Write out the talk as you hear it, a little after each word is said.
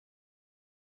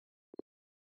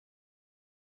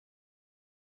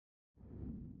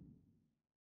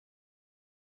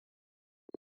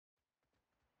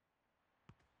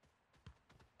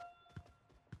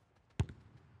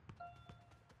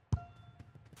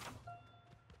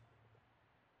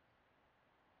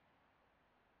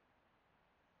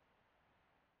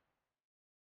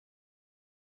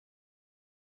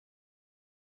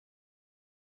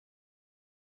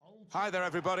Hi there,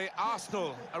 everybody.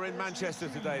 Arsenal are in Manchester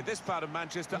today. This part of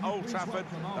Manchester, Old Trafford,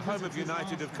 the home of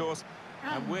United, of course.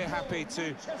 And we're happy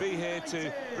to be here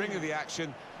to bring you the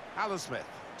action. Alan Smith.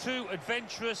 Two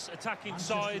adventurous attacking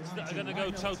sides that are going to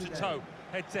go toe-to-toe,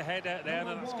 head-to-head out there,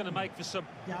 and that's going to make for some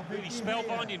really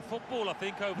spellbinding football, I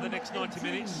think, over the next 90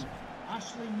 minutes.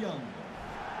 Ashley Young,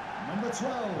 number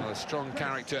 12. Well, a strong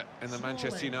character in the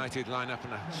Manchester United lineup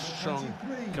and a strong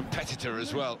competitor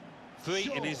as well.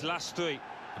 3 in his last 3.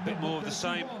 A bit more of the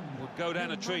same would go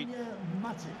down a treat.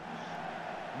 Number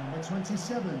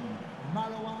 27,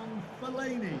 Marouane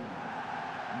Fellaini.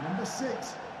 Number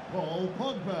 6, Paul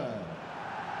Pogba.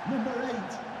 Number 8,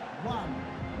 Juan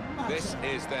Mata. This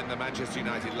is then the Manchester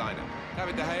United lineup.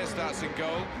 David De Gea starts in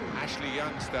goal. Ashley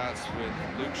Young starts with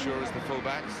Luke Shaw as the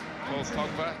fullbacks. Paul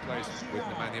Pogba plays with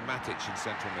Nemanja Matic in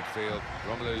central midfield.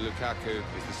 Romelu Lukaku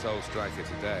is the sole striker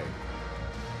today.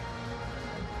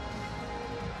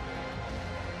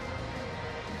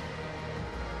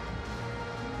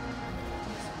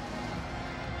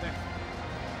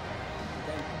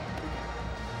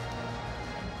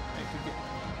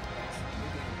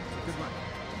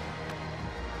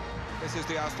 This is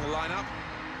the Arsenal lineup.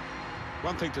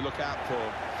 One thing to look out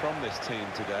for from this team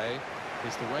today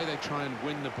is the way they try and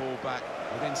win the ball back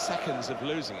within seconds of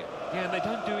losing it. Yeah, and they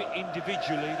don't do it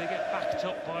individually. They get backed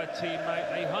up by a teammate.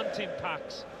 They hunt in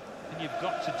packs, and you've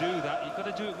got to do that. You've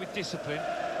got to do it with discipline.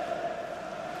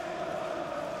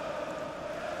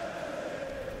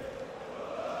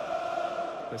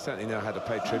 They certainly know how to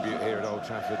pay tribute here at Old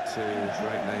Trafford to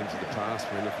great names of the past.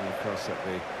 We're looking across at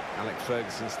the Alex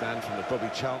Ferguson stand from the Bobby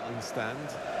Charlton stand.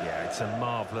 Yeah, it's a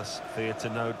marvellous theatre,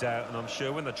 no doubt, and I'm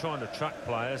sure when they're trying to track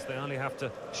players, they only have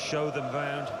to show them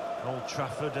round Old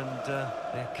Trafford, and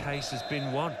their case has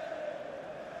been won.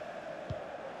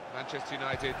 Manchester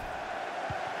United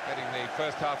getting the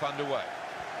first half underway.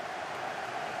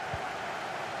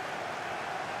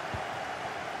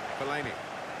 Fellaini.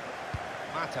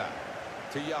 Mata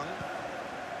to Young.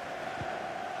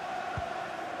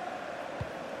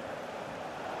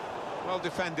 Well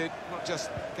defended, not just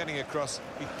getting across,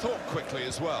 he thought quickly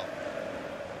as well.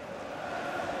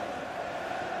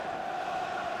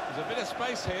 There's a bit of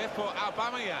space here for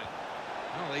Aubameyang.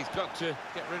 Well, he's got to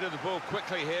get rid of the ball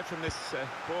quickly here from this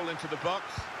ball into the box.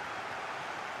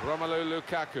 Romelu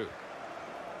Lukaku.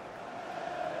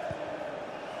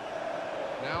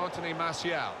 Now Anthony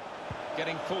Martial,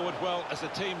 getting forward well as a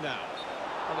team now.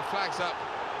 Well, the flag's up,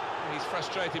 and he's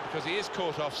frustrated because he is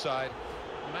caught offside.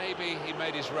 Maybe he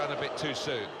made his run a bit too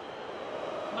soon.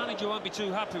 Manager won't be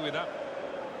too happy with that.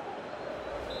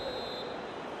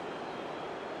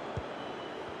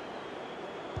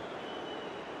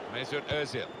 Mesut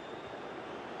Ozil.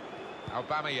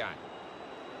 Aubameyang.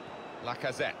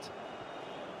 Lacazette.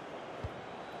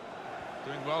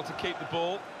 Doing well to keep the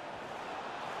ball.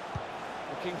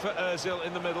 Looking for Ozil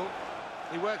in the middle.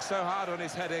 He works so hard on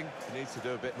his heading. He needs to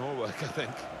do a bit more work, I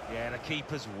think. Yeah, the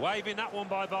keeper's waving that one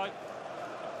bye-bye.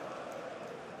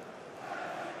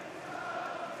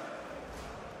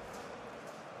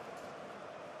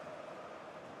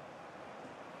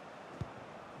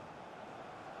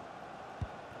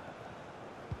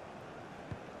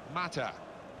 Mata.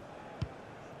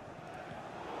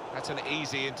 That's an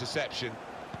easy interception.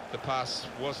 The pass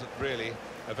wasn't really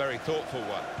a very thoughtful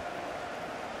one.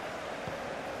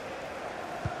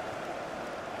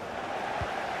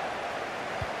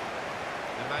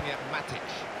 Nemanja Matic.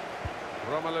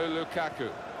 Romelu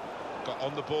Lukaku got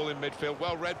on the ball in midfield,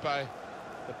 well read by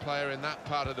the player in that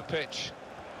part of the pitch.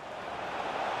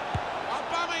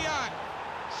 Aubameyang!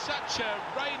 Such a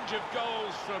range of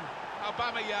goals from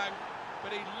Aubameyang,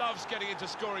 but he loves getting into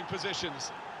scoring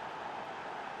positions.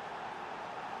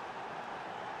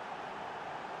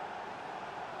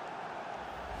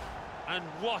 And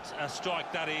what a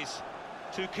strike that is.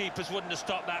 Two keepers wouldn't have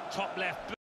stopped that top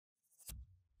left.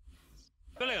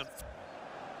 Brilliant.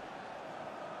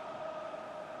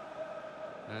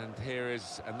 And here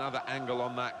is another angle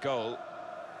on that goal.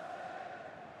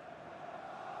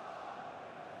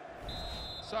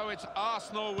 So it's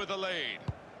Arsenal with the lead.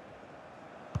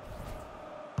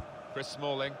 Chris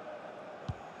Smalling.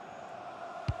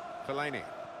 Fellaini.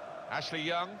 Ashley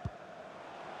Young.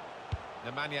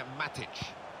 Nemanja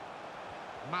Matic.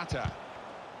 Mata.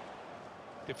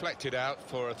 Deflected out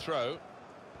for a throw.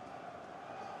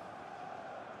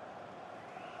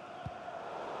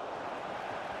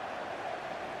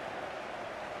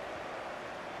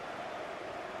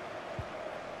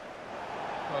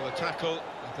 Well, the tackle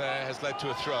there has led to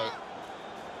a throw.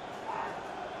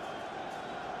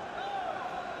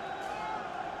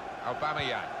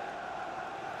 Aubameyang.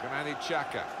 Granit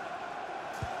Xhaka.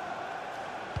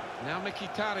 Now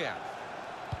Mkhitaryan.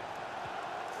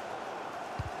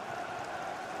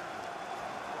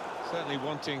 Certainly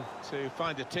wanting to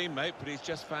find a teammate, but he's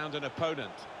just found an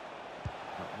opponent.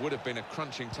 That would have been a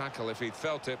crunching tackle if he'd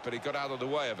felt it, but he got out of the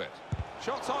way of it.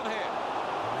 Shots on here.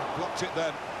 Blocked it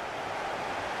then.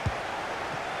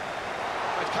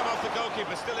 It's come off the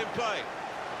goalkeeper, still in play.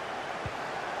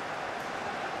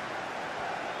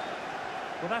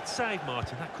 Well, that save,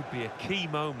 Martin, that could be a key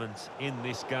moment in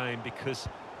this game, because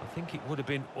I think it would have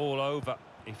been all over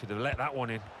if he'd have let that one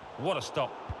in. What a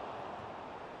stop.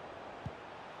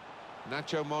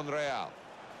 Nacho Monreal.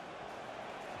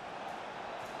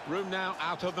 Room now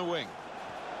out on the wing.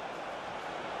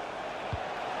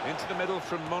 Into the middle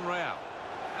from Monreal.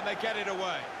 And they get it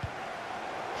away.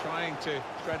 Trying to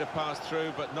thread a pass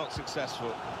through, but not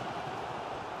successful.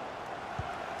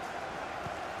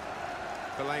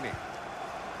 Fellaini.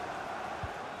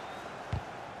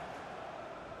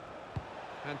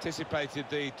 Anticipated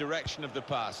the direction of the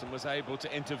pass and was able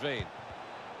to intervene.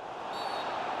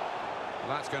 Well,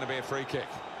 that's going to be a free kick.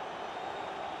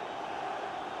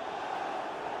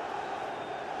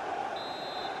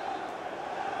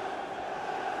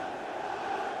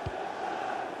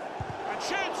 And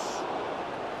shoots!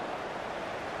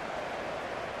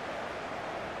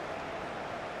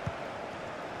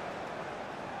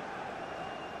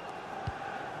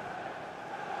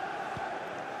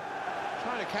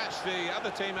 Trying to catch the other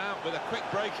team out with a quick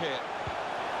break here.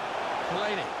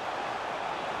 Fellaini.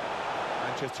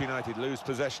 Manchester United lose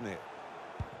possession here.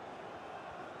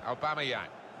 Aubameyang.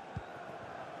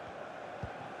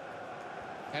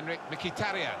 Henrik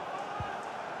Mkhitaryan.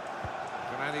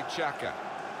 Granit Xhaka.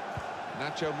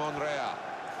 Nacho Monreal.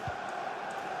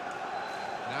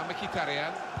 Now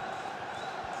Mkhitaryan.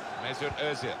 Mesut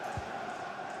Ozil.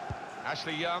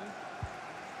 Ashley Young.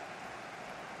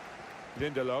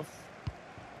 Lindelof.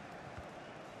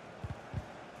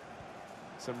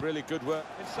 Some really good work.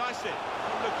 Incisive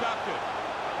from Lukaku.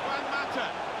 Juan Mata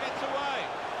gets away.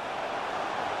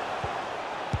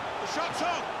 The shot's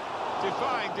on.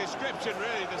 Defying description,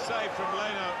 really, the save from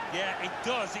Leno. Yeah, it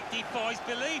does. It defies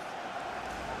belief.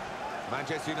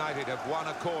 Manchester United have won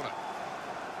a corner.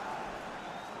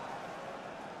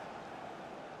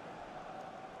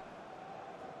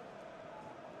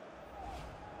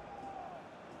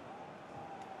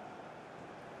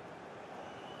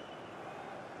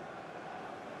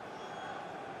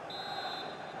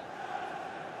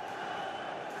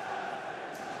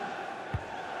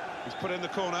 He's put in the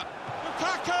corner.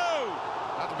 Lukaku!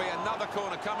 That'll be another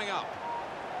corner coming up.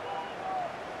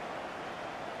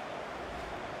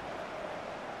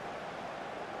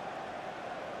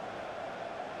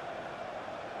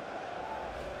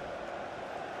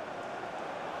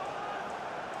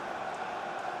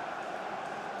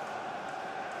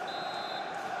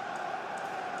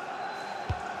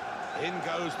 In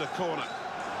goes the corner.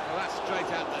 Well, that's straight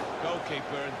at the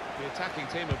goalkeeper, and the attacking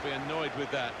team will be annoyed with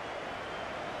that.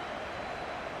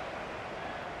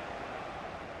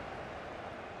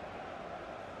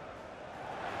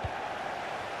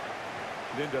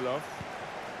 Lindelof.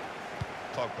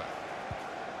 Pogba.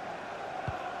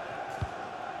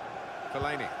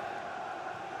 Fellaini.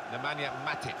 Nemanja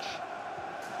Matic.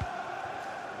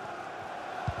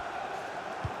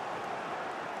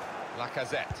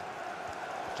 Lacazette.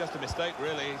 Just a mistake,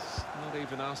 really. He's not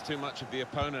even asked too much of the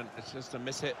opponent. It's just a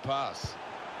mishit pass.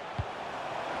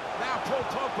 Now Paul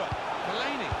Pogba.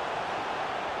 Fellaini.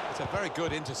 It's a very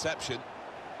good interception.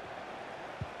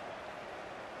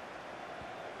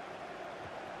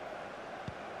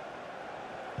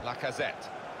 Lacazette.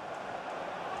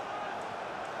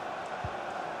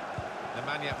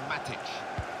 Nemanja Matic.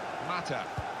 Mata.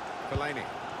 Fellaini.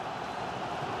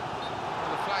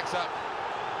 Well, the flag's up.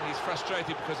 He's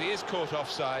frustrated because he is caught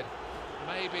offside.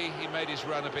 Maybe he made his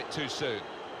run a bit too soon.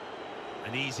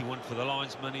 An easy one for the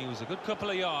linesman. He was a good couple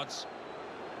of yards.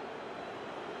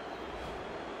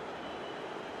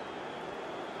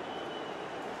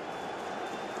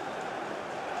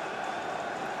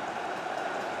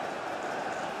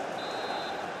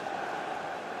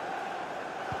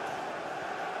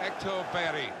 Hector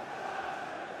Bellerin.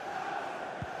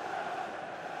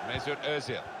 Mesut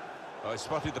Ozil. Oh, he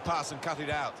spotted the pass and cut it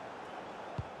out.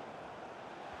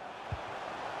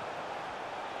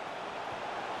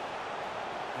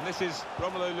 And this is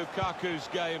Romelu Lukaku's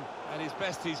game. At his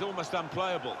best, he's almost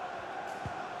unplayable.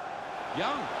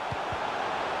 Young.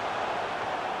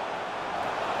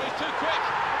 He's too quick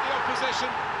for the opposition.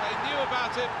 They knew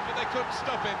about it, but they couldn't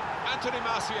stop him. Anthony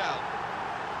Martial.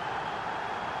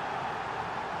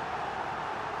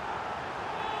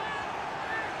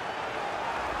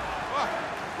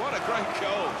 What a great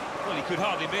goal. Well, he could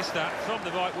hardly miss that. From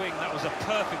the right wing, that was a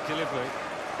perfect delivery.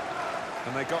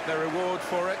 And they got their reward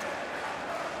for it.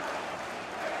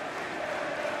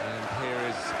 And here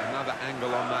is another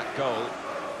angle on that goal.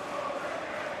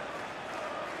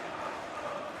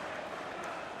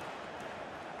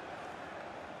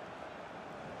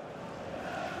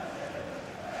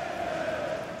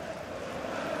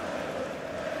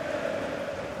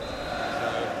 So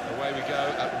away we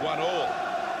go at 1-all.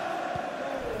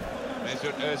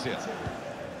 Mesut Ozil.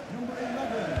 Number 11.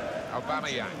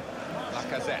 Aubameyang.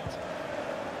 Lacazette.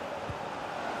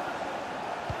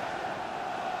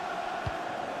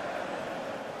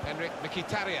 Henrik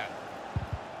Mkhitaryan.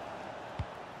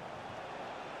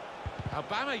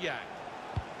 Aubameyang.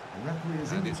 The referee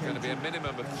has And it's going to be a indicated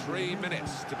minimum of that 3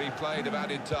 minutes to be played of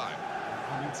added time.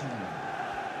 added time.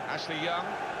 Ashley Young.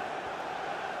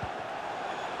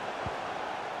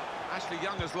 Ashley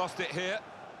Young has lost it here.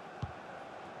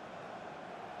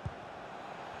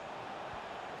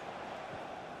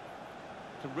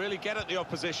 Can really get at the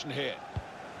opposition here.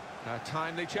 A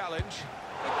timely challenge.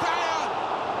 Bang!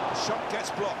 The shot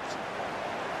gets blocked.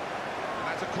 And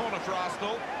that's a corner for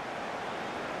Arsenal.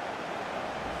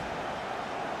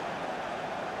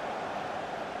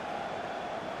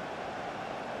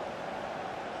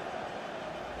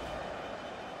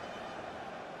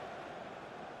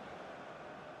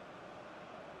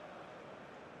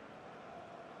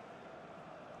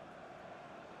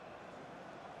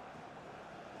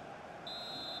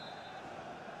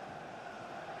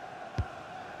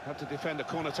 Have to defend a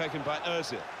corner taken by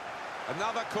Ozil.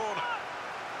 Another corner.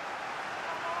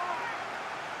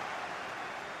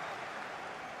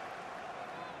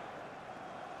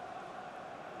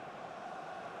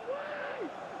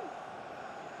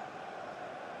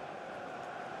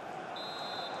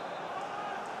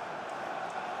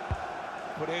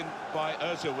 Put in by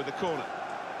Ozil with the corner.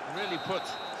 Really put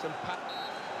some...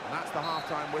 And that's the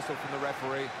half-time whistle from the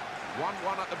referee.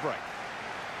 1-1 at the break.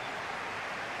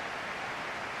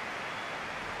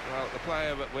 Well, the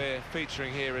player that we're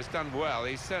featuring here has done well.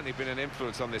 He's certainly been an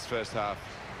influence on this first half.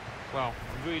 Well,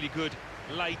 really good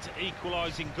late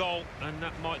equalising goal, and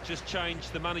that might just change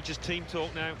the manager's team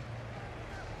talk now.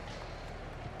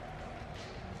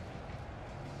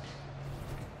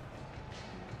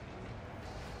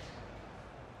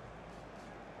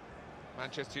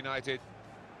 Manchester United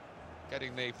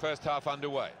getting the first half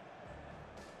underway.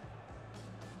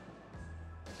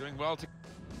 Doing well to...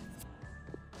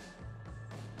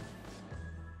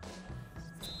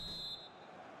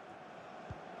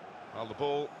 Well, the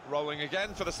ball rolling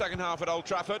again for the second half at Old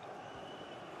Trafford.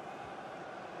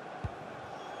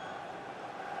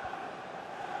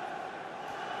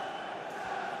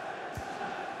 The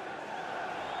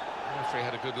referee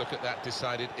had a good look at that,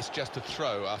 decided it's just a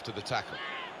throw after the tackle.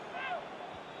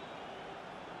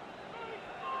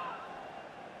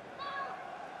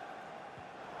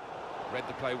 Read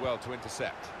the play well to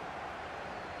intercept.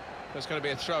 There's going to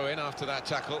be a throw-in after that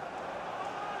tackle.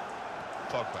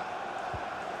 Pogba.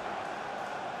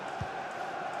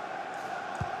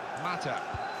 Mata.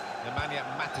 Nemanja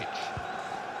Matic.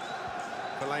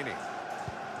 Fellaini.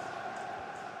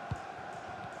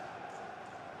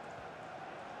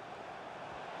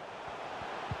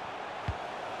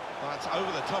 That's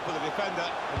over the top of the defender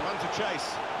and one to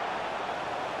chase.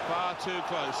 Far too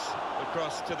close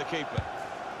across to the keeper.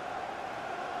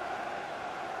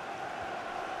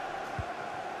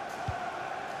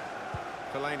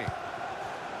 Fellaini.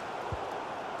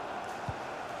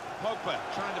 Pogba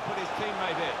trying to put his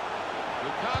teammate in.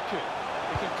 Lukaku,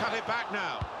 he can cut it back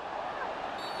now.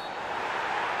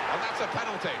 And that's a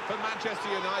penalty for Manchester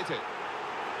United.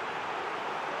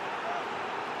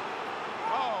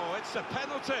 Oh, it's a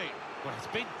penalty. Well, it's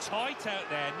been tight out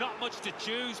there, not much to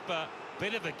choose, but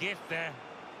bit of a gift there.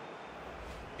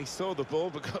 He saw the ball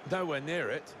but got nowhere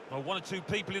near it. Well, one or two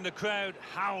people in the crowd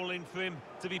howling for him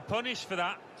to be punished for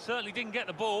that. Certainly didn't get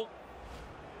the ball.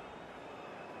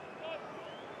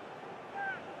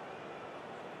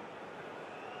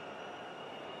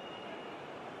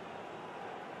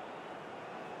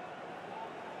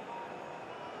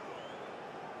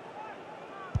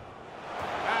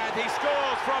 And he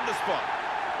scores from the spot.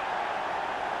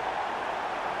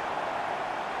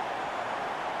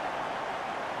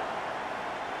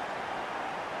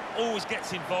 Always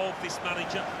gets involved, this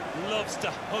manager. Loves to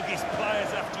hug his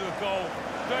players after a goal.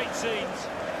 Great scenes.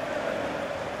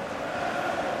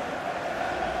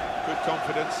 Good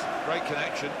confidence, great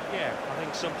connection. Yeah, I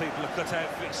think some people are cut out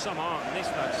for it, some aren't, and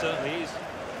this man certainly is.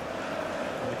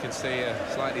 We can see a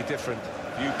slightly different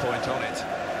viewpoint on it.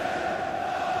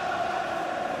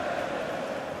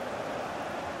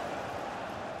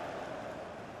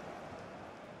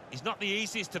 He's He's not the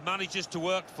easiest of managers to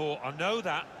work for, I know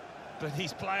that, but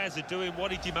his players are doing what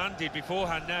he demanded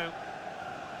beforehand now.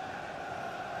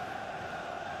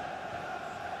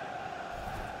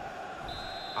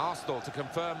 Arsenal, to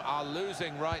confirm, are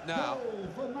losing right now. Goal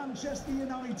for Manchester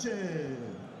United.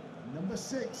 Number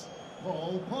 6,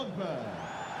 Paul Pogba.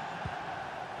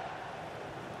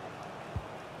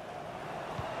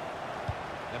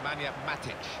 Nemanja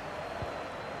Matic.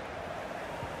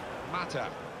 Mata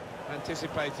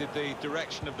anticipated the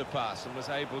direction of the pass and was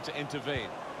able to intervene.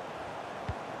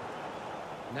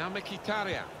 Now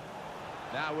Mkhitaryan.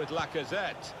 Now with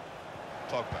Lacazette.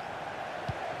 Pogba.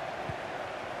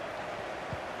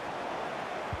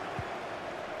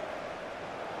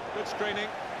 Good screening,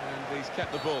 and he's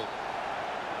kept the ball.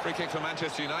 Free kick for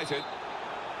Manchester United.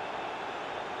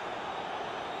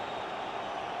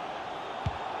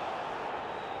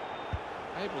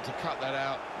 Able to cut that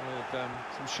out with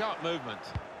some sharp movement.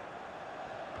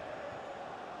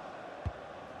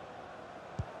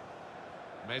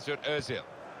 Mesut Ozil.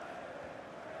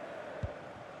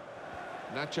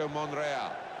 Nacho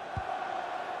Monreal.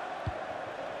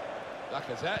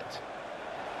 Lacazette.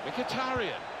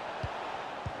 Mkhitaryan.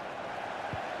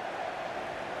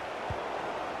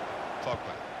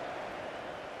 Pogba.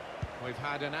 We've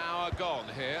had an hour gone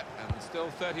here and still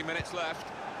 30 minutes left.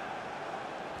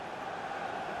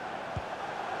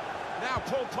 Now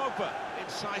Paul Pogba,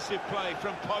 incisive play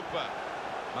from Pogba.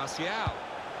 Martial,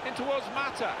 in towards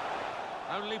Mata,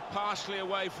 only partially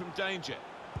away from danger.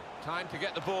 Time to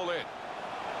get the ball in.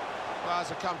 Well,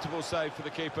 that's a comfortable save for the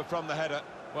keeper from the header.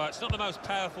 Well, it's not the most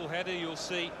powerful header you'll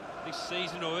see this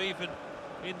season or even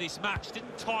in this match.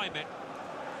 Didn't time it.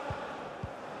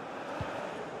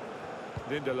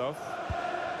 Lindelof.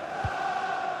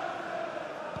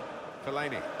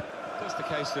 Fellaini. Just a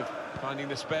case of finding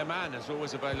the spare man as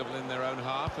always available in their own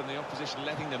half, and the opposition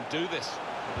letting them do this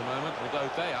at the moment, although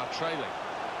they are trailing.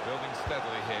 Building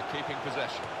steadily here, keeping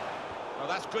possession. Well,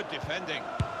 that's good defending.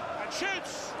 And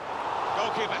shoots!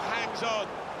 Goalkeeper hangs on.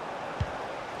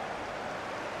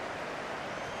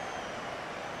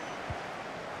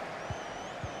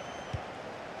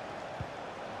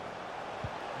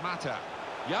 Mata.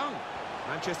 Young.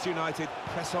 Manchester United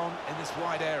press on in this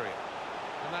wide area.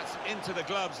 And that's into the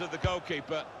gloves of the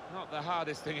goalkeeper. Not the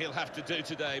hardest thing he'll have to do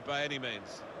today by any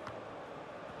means.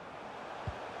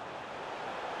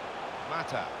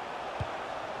 Mata.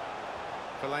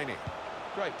 Fellaini.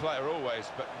 Great player always,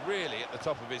 but really at the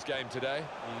top of his game today.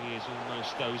 He is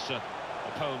almost those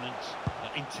opponents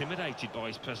intimidated by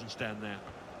his presence down there.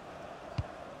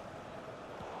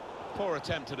 Poor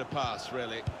attempt at a pass,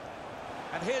 really.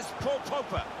 And here's Paul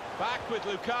Pogba, back with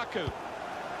Lukaku.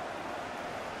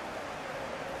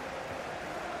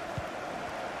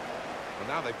 Well,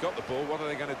 now they've got the ball, what are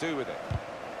they going to do with it?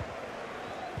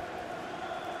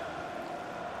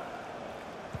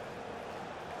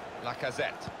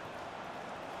 Lacazette.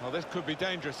 Well, this could be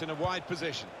dangerous in a wide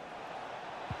position.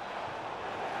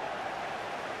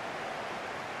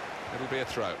 It'll be a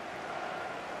throw.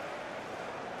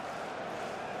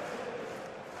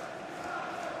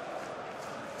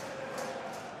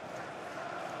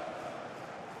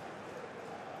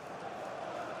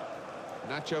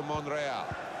 Nacho Monreal.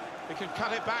 He can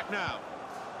cut it back now.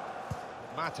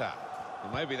 Mata.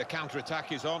 Well, maybe the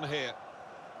counter-attack is on here.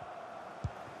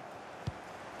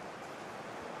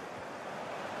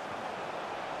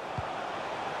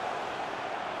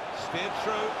 Steered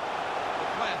through. The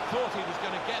player thought he was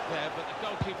going to get there, but the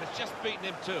goalkeeper's just beaten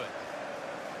him to it.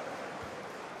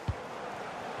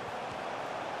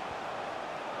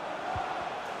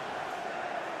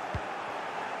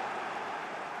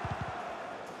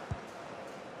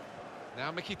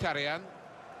 Now Mkhitaryan.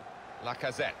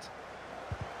 Lacazette.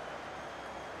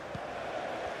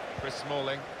 Chris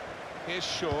Smalling. Here's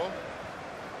Shaw.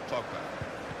 Pogba.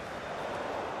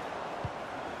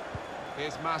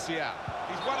 Here's Martial.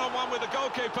 He's one-on-one with the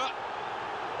goalkeeper.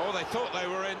 Oh, they thought they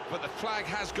were in, but the flag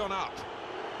has gone up.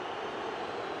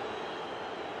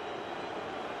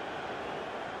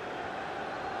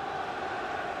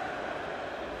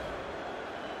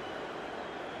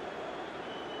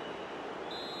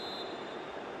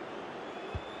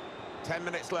 Ten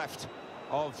minutes left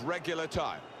of regular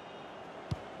time.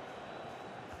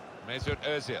 Mesut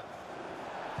Ozil.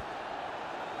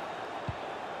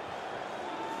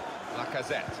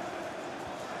 Lacazette.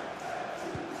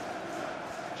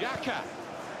 Xhaka.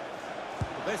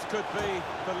 This could be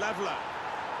the leveller.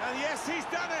 And yes, he's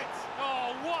done it!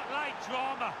 Oh, what late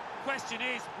drama. Question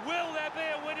is, will there be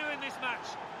a winner in this match?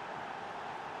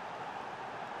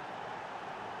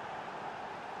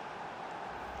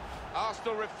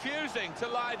 Arsenal refusing to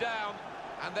lie down,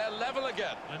 And they're level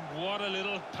again. And what a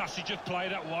little passage of play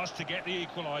that was to get the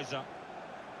equaliser.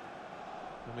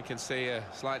 And we can see a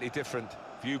slightly different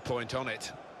viewpoint on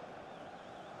it.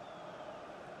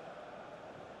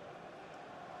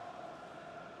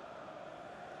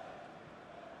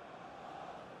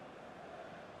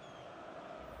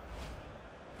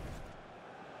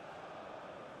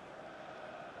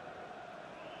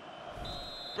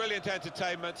 Brilliant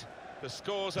entertainment. The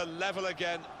scores are level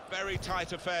again. Very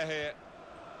tight affair here.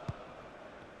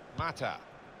 Mata.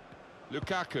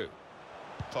 Lukaku.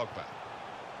 Pogba.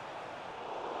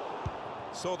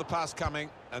 Saw the pass coming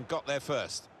and got there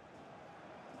first.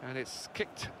 And it's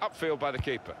kicked upfield by the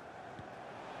keeper.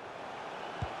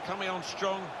 Coming on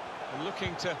strong and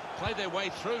looking to play their way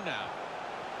through now.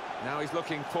 Now he's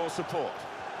looking for support.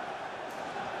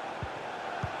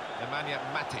 Nemanja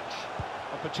Matic.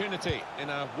 Opportunity in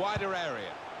a wider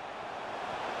area.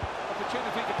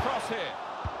 Opportunity to cross here.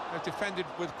 They've defended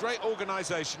with great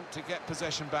organisation to get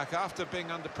possession back after being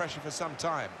under pressure for some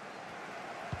time.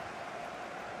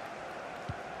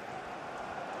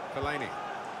 Fellaini.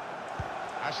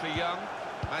 Ashley Young,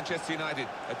 Manchester United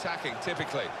attacking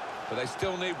typically, but they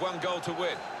still need one goal to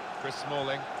win. Chris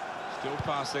Smalling still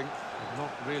passing, but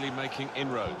not really making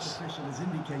inroads.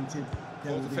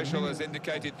 Fourth official has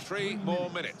indicated 3 more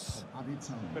minutes.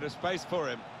 Bit of space for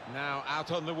him, now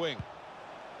out on the wing.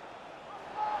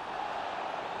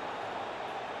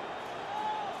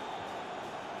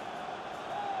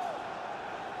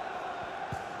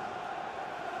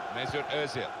 Mesut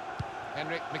Ozil.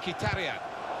 Henrik Mkhitaryan.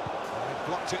 He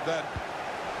blocked it then.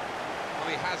 Well,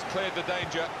 he has cleared the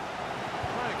danger.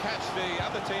 Trying to catch the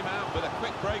other team out with a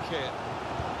quick break here.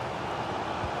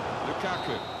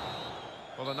 Lukaku.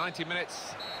 Well, the 90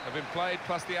 minutes have been played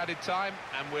plus the added time,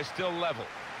 and we're still level.